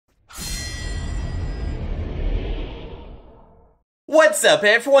What's up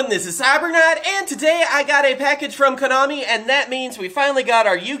everyone, this is CyberKnight, and today I got a package from Konami, and that means we finally got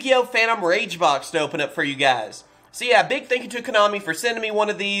our Yu-Gi-Oh! Phantom Rage box to open up for you guys. So yeah, big thank you to Konami for sending me one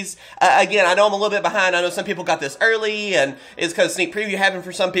of these. Again, I know I'm a little bit behind. I know some people got this early, and it's because sneak preview happened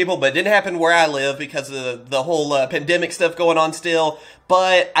for some people, but it didn't happen where I live because of the whole pandemic stuff going on still.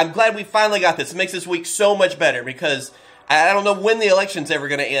 But I'm glad we finally got this. It makes this week so much better because I don't know when the election's ever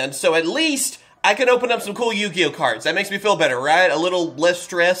going to end, so at least I can open up some cool Yu-Gi-Oh cards. That makes me feel better, right? A little less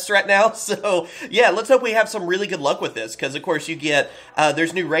stressed right now. So, yeah, let's hope we have some really good luck with this. Because, of course, you get,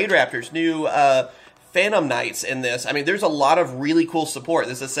 there's new Raid Raptors, new Phantom Knights in this. I mean, there's a lot of really cool support.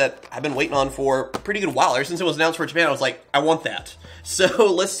 This is a set I've been waiting on for a pretty good while. Ever since it was announced for Japan, I was like, I want that.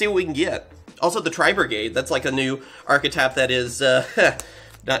 So, let's see what we can get. Also, the Tri-Brigade. That's like a new archetype that is,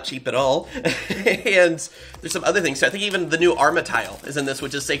 not cheap at all. And there's some other things. So I think even the new Armatile is in this,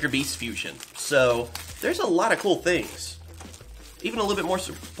 which is Sacred Beast Fusion. So there's a lot of cool things. Even a little bit more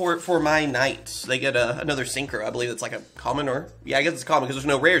support for my Knights. They get another Synchro. I believe it's like a common, or yeah, I guess it's common because there's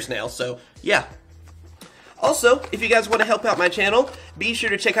no rares now. So yeah. Also, if you guys want to help out my channel, be sure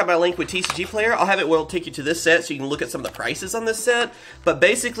to check out my link with TCG Player. I'll have it where it'll take you to this set so you can look at some of the prices on this set. But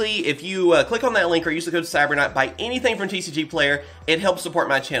basically, if you click on that link or use the code CyberKnight, buy anything from TCG Player, it helps support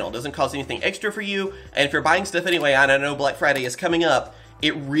my channel. It doesn't cost anything extra for you. And if you're buying stuff anyway, and I know Black Friday is coming up,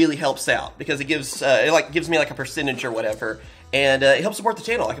 it really helps out because it gives gives me like a percentage or whatever. And it helps support the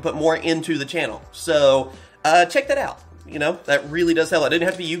channel. I can put more into the channel. So check that out. You know, that really does help. It didn't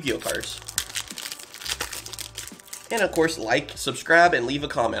have to be Yu-Gi-Oh cards. And of course, like, subscribe, and leave a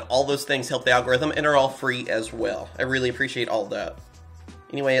comment. All those things help the algorithm and are all free as well. I really appreciate all of that.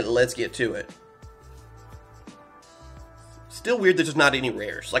 Anyway, let's get to it. Still weird that there's not any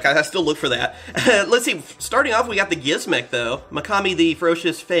rares. Like, I still look for that. Let's see, starting off, we got the Gizmek, though. Mikami the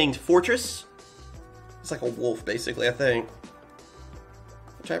Ferocious Fanged Fortress. It's like a wolf, basically, I think.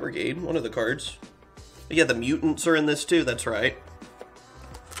 Tri-Brigade, one of the cards. Yeah, the mutants are in this, too, that's right.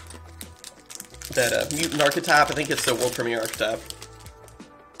 That mutant archetype, I think it's the world premiere archetype.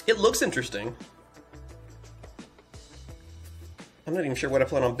 It looks interesting. I'm not even sure what I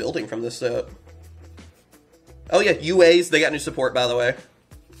plan on building from this set. Oh yeah, UAs, they got new support, by the way.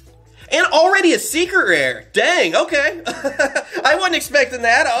 And already a secret rare! Dang, okay. I wasn't expecting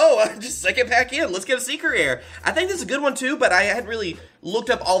that. Oh, just second pack in. Let's get a secret rare. I think this is a good one too, but I hadn't really looked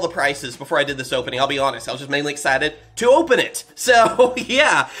up all the prices before I did this opening. I'll be honest, I was just mainly excited to open it. So,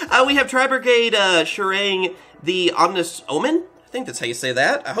 yeah. We have Tri-Brigade Shirang the Omnis Omen. I think that's how you say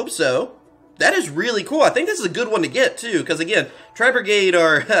that. I hope so. That is really cool. I think this is a good one to get too, because again, Tri-Brigade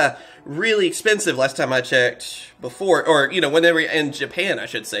are really expensive last time I checked before, or, you know, when they were in Japan, I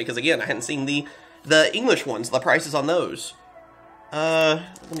should say, because again, I hadn't seen the English ones, the prices on those.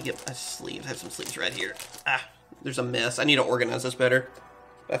 Let me get my sleeves. I have some sleeves right here. There's a mess. I need to organize this better.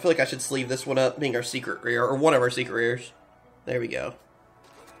 I feel like I should sleeve this one up, being our secret rare, or one of our secret rares. There we go.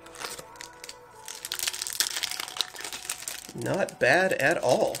 Not bad at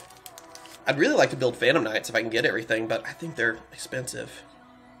all. I'd really like to build Phantom Knights if I can get everything, but I think they're expensive.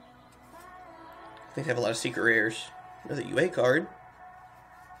 I think they have a lot of secret rares. Another UA card.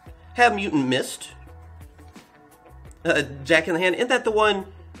 Have Mutant Mist. Jack in the Hand. Isn't that the one?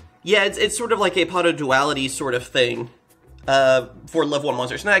 Yeah, it's sort of like a Poto Duality sort of thing for level 1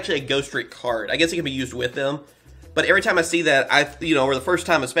 monsters. It's not actually a Ghost Trick card. I guess it can be used with them. But every time I see that, you know, or the first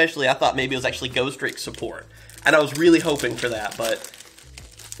time especially, I thought maybe it was actually Ghost Trick support. And I was really hoping for that, but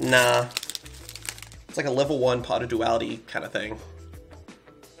nah. It's like a level 1 Pot of Duality kind of thing.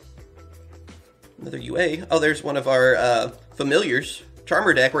 Another UA. Oh, there's one of our familiars.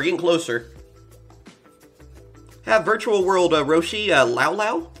 Charmer deck. We're getting closer. Have Virtual World Roshi Lao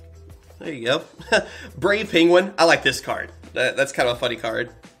Lao. There you go. Brave Penguin. I like this card. That's kind of a funny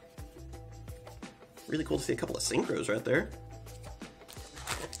card. Really cool to see a couple of synchros right there.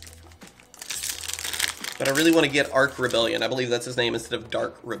 But I really want to get Arc Rebellion. I believe that's his name instead of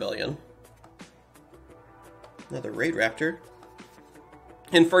Dark Rebellion. Another Raid Raptor.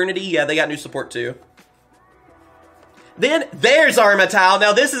 Infernity, yeah, they got new support too. Then, there's Armatile.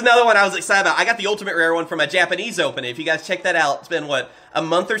 Now, this is another one I was excited about. I got the Ultimate Rare one from a Japanese opening. If you guys check that out, it's been, what, a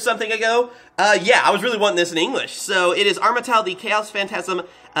month or something ago? Yeah, I was really wanting this in English. So, it is Armatile, the Chaos Phantasm,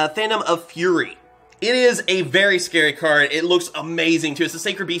 Phantom of Fury. It is a very scary card. It looks amazing, too. It's the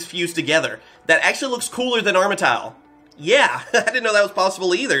Sacred Beast fused together. That actually looks cooler than Armatile. Yeah, I didn't know that was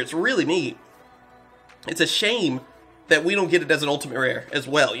possible either. It's really neat. It's a shame that we don't get it as an Ultimate Rare as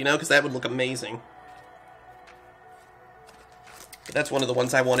well, you know, because that would look amazing. But that's one of the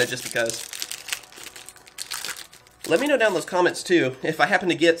ones I wanted just because. Let me know down in those comments, too, if I happen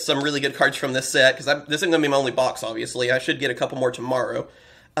to get some really good cards from this set, because this isn't going to be my only box, obviously. I should get a couple more tomorrow.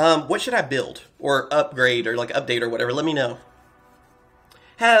 What should I build, or upgrade, or, like, update, or whatever? Let me know.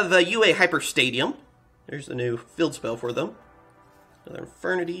 Have UA Hyper Stadium. There's the new field spell for them. Another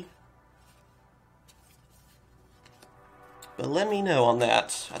Infernity. But let me know on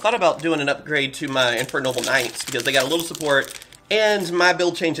that. I thought about doing an upgrade to my Infernal Knights, because they got a little support, and my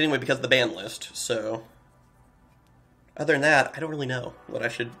build changed anyway because of the ban list, so... Other than that, I don't really know what I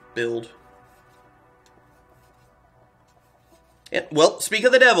should build. And, well, speak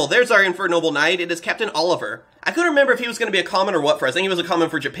of the devil, there's our Infernal Knight. It is Captain Oliver. I couldn't remember if he was going to be a common or what for us. I think he was a common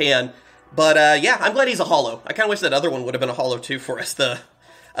for Japan. But, yeah, I'm glad he's a holo. I kind of wish that other one would have been a holo, too, for us. The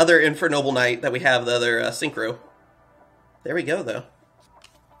other Infernal Knight that we have, the other Synchro. There we go, though.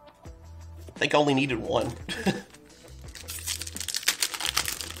 I think I only needed one.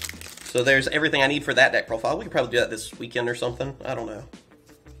 So there's everything I need for that deck profile. We could probably do that this weekend or something. I don't know.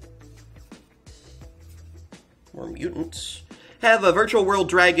 More mutants. Have a Virtual World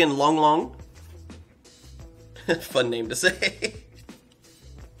Dragon Long Long. Fun name to say.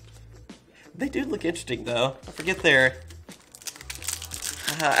 They do look interesting, though. I forget their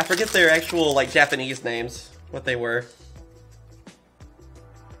actual, like, Japanese names. What they were.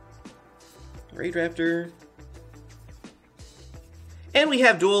 Raid Raptor. And we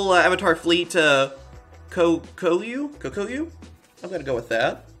have dual Avatar Fleet Kokoyu? I'm gonna go with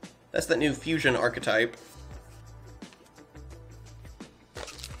that. That's that new fusion archetype.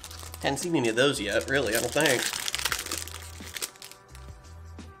 Hadn't seen any of those yet, really, I don't think.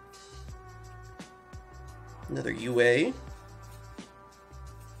 Another UA.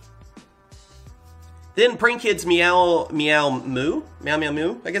 Then Prank Kids Meow Moo?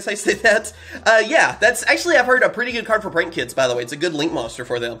 I guess I say that. Yeah, that's actually, I've heard a pretty good card for Prank Kids, by the way. It's a good link monster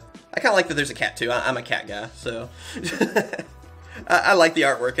for them. I kind of like that there's a cat, too. I'm a cat guy, so... I like the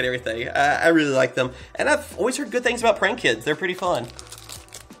artwork and everything. I really like them. And I've always heard good things about Prank Kids. They're pretty fun.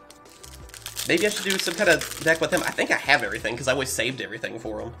 Maybe I should do some kind of deck with them. I think I have everything, because I always saved everything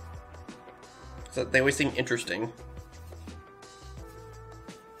for them. So they always seem interesting.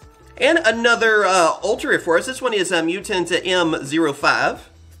 And another Ultra for us. This one is Mutant M05. I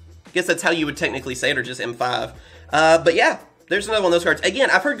guess that's how you would technically say it, or just M5. But yeah, there's another one of those cards. Again,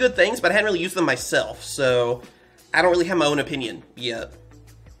 I've heard good things, but I hadn't really used them myself, so I don't really have my own opinion yet.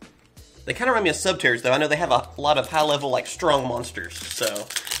 They kind of remind me of Subterrors, though. I know they have a lot of high-level, like, strong monsters, so...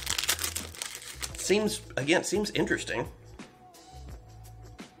 Seems interesting.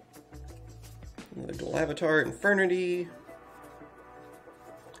 Another dual Avatar, Infernity...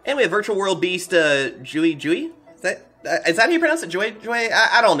 And we have Virtual World Beast, Jui? Is that how you pronounce it? Jui?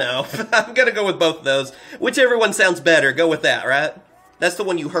 I don't know. I'm gonna go with both of those. Whichever one sounds better, go with that, right? That's the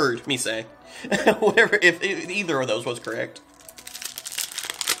one you heard me say. Whatever, if either of those was correct.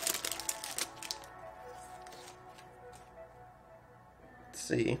 Let's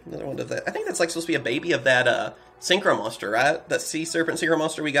see, another one of that. I think that's like supposed to be a baby of that Synchro Monster, right? That Sea Serpent Synchro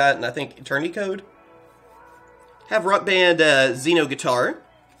Monster we got, and I think Eternity Code. Have Rock Band Xeno Guitar.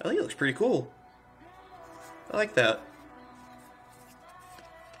 I think it looks pretty cool. I like that.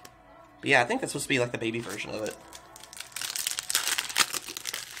 But yeah, I think that's supposed to be like the baby version of it.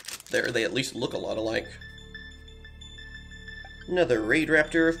 They at least look a lot alike. Another Raid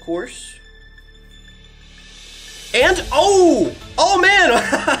Raptor, of course. And, oh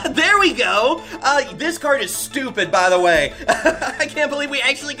man, there we go. This card is stupid, by the way. I can't believe we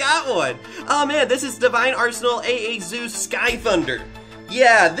actually got one. Oh man, this is Divine Arsenal AA Zeus Sky Thunder.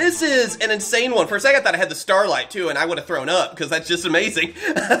 Yeah, this is an insane one. For a second, I thought I had the Starlight, too, and I would have thrown up, because that's just amazing.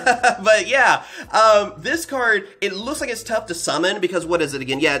 But, yeah, this card, it looks like it's tough to summon, because what is it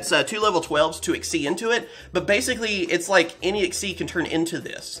again? Yeah, it's 2 level 12s to Xyz into it, but basically, it's like any Xyz can turn into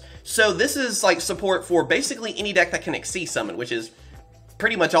this. So this is, like, support for basically any deck that can Xyz summon, which is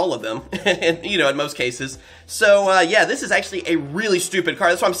pretty much all of them, and, you know, in most cases. So, yeah, this is actually a really stupid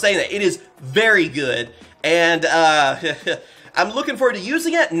card. That's why I'm saying that. It is very good, and, I'm looking forward to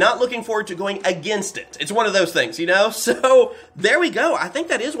using it, not looking forward to going against it. It's one of those things, you know? So, there we go. I think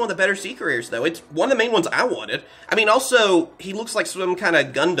that is one of the better Sea Careers, though. It's one of the main ones I wanted. I mean, also, he looks like some kind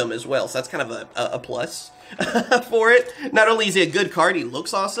of Gundam as well, so that's kind of a plus for it. Not only is he a good card, he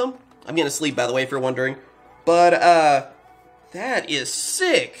looks awesome. I'm gonna sleep, by the way, if you're wondering. But, that is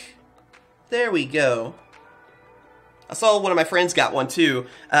sick. There we go. I saw one of my friends got one, too.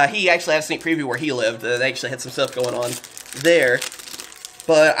 He actually had a sneak preview where he lived. They actually had some stuff going on there.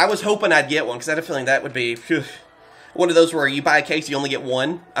 But I was hoping I'd get one, because I had a feeling that would be one of those where you buy a case, you only get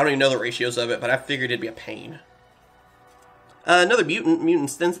one. I don't even know the ratios of it, but I figured it'd be a pain. Another mutant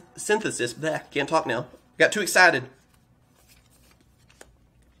synthesis. Bleh, can't talk now. Got too excited.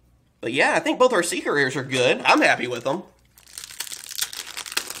 But yeah, I think both our secret rares are good. I'm happy with them.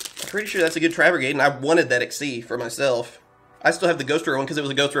 I'm pretty sure that's a good Travergate, and I wanted that XC for myself. I still have the Ghost Rare one because it was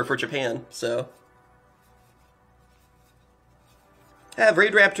a Ghost Rare for Japan, so. I have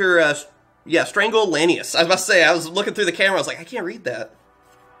Raid Raptor, yeah, Strangle Lanius. I was about to say, I was looking through the camera, I was like, I can't read that.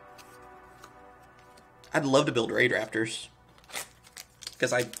 I'd love to build Raid Raptors.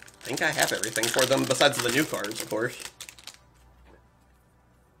 Because I think I have everything for them, besides the new cards, of course.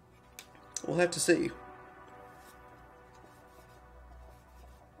 We'll have to see.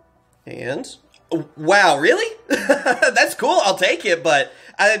 And, oh, wow, really? That's cool, I'll take it, but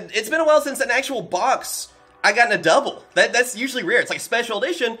it's been a while since an actual box I got in a double. That's usually rare. It's like a special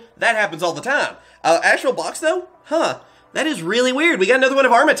edition, that happens all the time. Actual box though? Huh, that is really weird. We got another one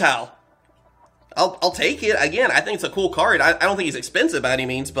of Armityle. I'll take it. Again, I think it's a cool card. I don't think he's expensive by any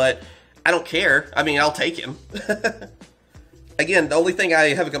means, but I don't care. I mean, I'll take him. Again, the only thing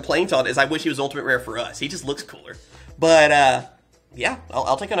I have a complaint on is I wish he was Ultimate Rare for us. He just looks cooler. But, yeah,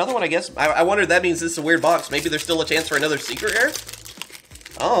 I'll take another one, I guess. I wonder if that means this is a weird box. Maybe there's still a chance for another secret rare?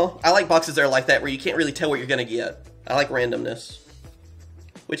 Oh, I like boxes that are like that, where you can't really tell what you're going to get. I like randomness.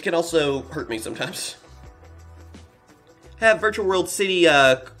 Which can also hurt me sometimes. Have Virtual World City,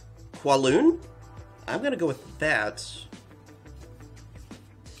 Kowloon? I'm going to go with that.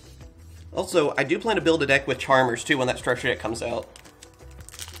 Also, I do plan to build a deck with Charmers, too, when that structure deck comes out.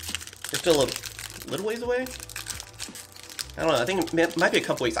 We're still a little ways away? I don't know, I think it might be a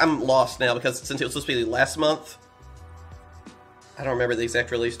couple weeks. I'm lost now, because since it was supposed to be last month, I don't remember the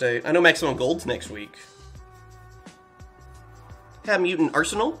exact release date. I know Maximum Gold's next week. Have Mutant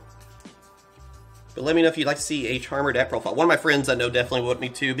Arsenal. But let me know if you'd like to see a Charmer deck profile. One of my friends I know definitely would me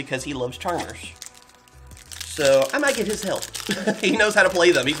to, because he loves Charmers. So, I might get his help. He knows how to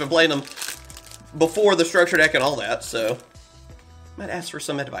play them. He's been playing them before the structure deck and all that, so might ask for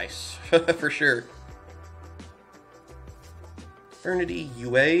some advice, for sure. Eternity,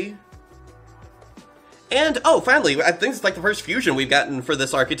 UA. And, oh, finally, I think it's like the first fusion we've gotten for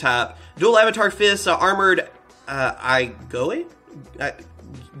this archetype. Dual Avatar Fist, Armored, Yugioh?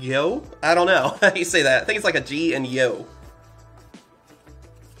 I don't know how you say that. I think it's like a G and Yo.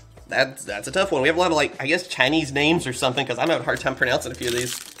 That's a tough one. We have a lot of, like, I guess Chinese names or something, because I'm having a hard time pronouncing a few of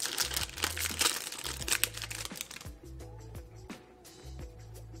these.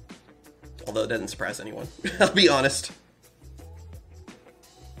 Although it doesn't surprise anyone, I'll be honest.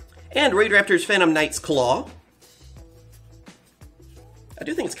 And Raid Raptor's Phantom Knight's Claw. I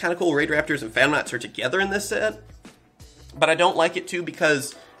do think it's kind of cool Raid Raptors and Phantom Knights are together in this set. But I don't like it too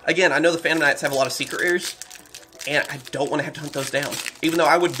because, again, I know the Phantom Knights have a lot of secret rares. And I don't want to have to hunt those down. Even though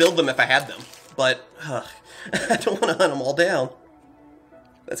I would build them if I had them. But, I don't want to hunt them all down.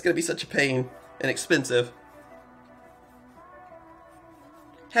 That's going to be such a pain. And expensive.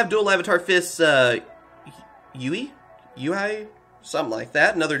 Have Dual Avatar Fists, Yui? Something like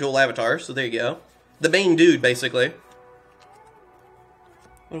that. Another Dual Avatar, so there you go. The main dude, basically.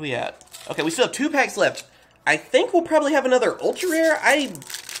 What are we at? Okay, we still have 2 packs left. I think we'll probably have another Ultra Rare. I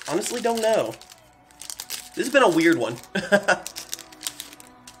honestly don't know. This has been a weird one.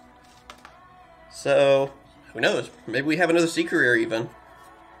 So, who knows? Maybe we have another secret rare even.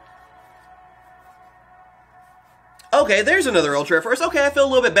 Okay, there's another Ultra Rare first. Okay, I feel a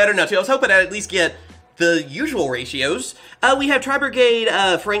little bit better now too. I was hoping I'd at least get the usual ratios. We have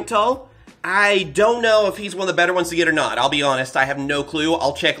Tri-Brigade Frank Tull. I don't know if he's one of the better ones to get or not. I'll be honest, I have no clue.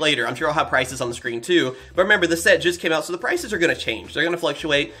 I'll check later. I'm sure I'll have prices on the screen too. But remember, the set just came out, so the prices are going to change. They're going to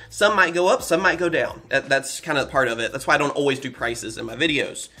fluctuate. Some might go up, some might go down. That's kind of part of it. That's why I don't always do prices in my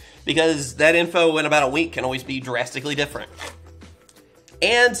videos. Because that info in about a week can always be drastically different.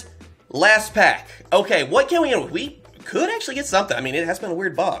 And last pack. Okay, what can we get? We could actually get something. I mean, it has been a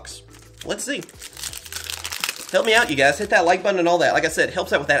weird box. Let's see. Help me out, you guys. Hit that like button and all that. Like I said, it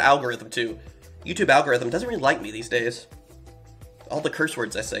helps out with that algorithm, too. YouTube algorithm doesn't really like me these days. All the curse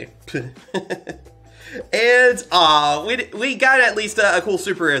words I say. And, we got at least a cool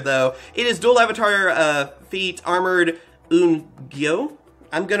super rare, though. It is Dual Avatar Feet Armored Yugioh.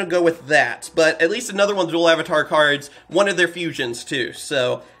 I'm gonna go with that. But at least another one of the Dual Avatar cards, one of their fusions, too.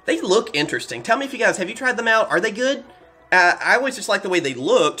 So, they look interesting. Tell me if you guys, have you tried them out? Are they good? I always just like the way they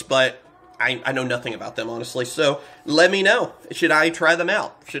looked, but I know nothing about them, honestly, so let me know. Should I try them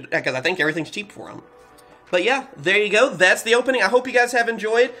out? Because I think everything's cheap for them. But yeah, there you go. That's the opening. I hope you guys have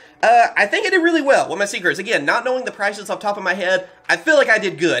enjoyed. I think I did really well with my secrets. Again, not knowing the prices off the top of my head, I feel like I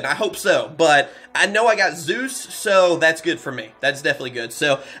did good. I hope so. But I know I got Zeus, so that's good for me. That's definitely good.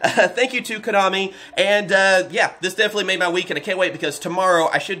 So thank you to Konami. And yeah, this definitely made my week, and I can't wait because tomorrow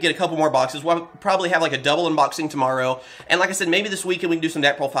I should get a couple more boxes. We'll probably have like a double unboxing tomorrow. And like I said, maybe this weekend we can do some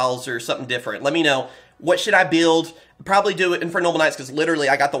deck profiles or something different. Let me know. What should I build? Probably do it Infernal Nights because literally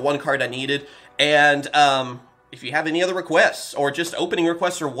I got the one card I needed. And if you have any other requests or just opening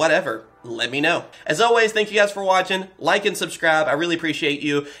requests or whatever, let me know. As always, thank you guys for watching. Like and subscribe. I really appreciate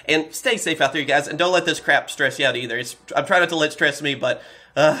you. And stay safe out there, you guys. And don't let this crap stress you out either. I'm trying not to let it stress me, but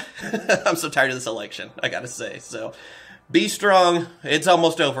I'm so tired of this election, I gotta say. So be strong. It's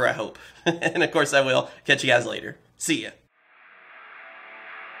almost over, I hope. And of course I will. Catch you guys later. See ya.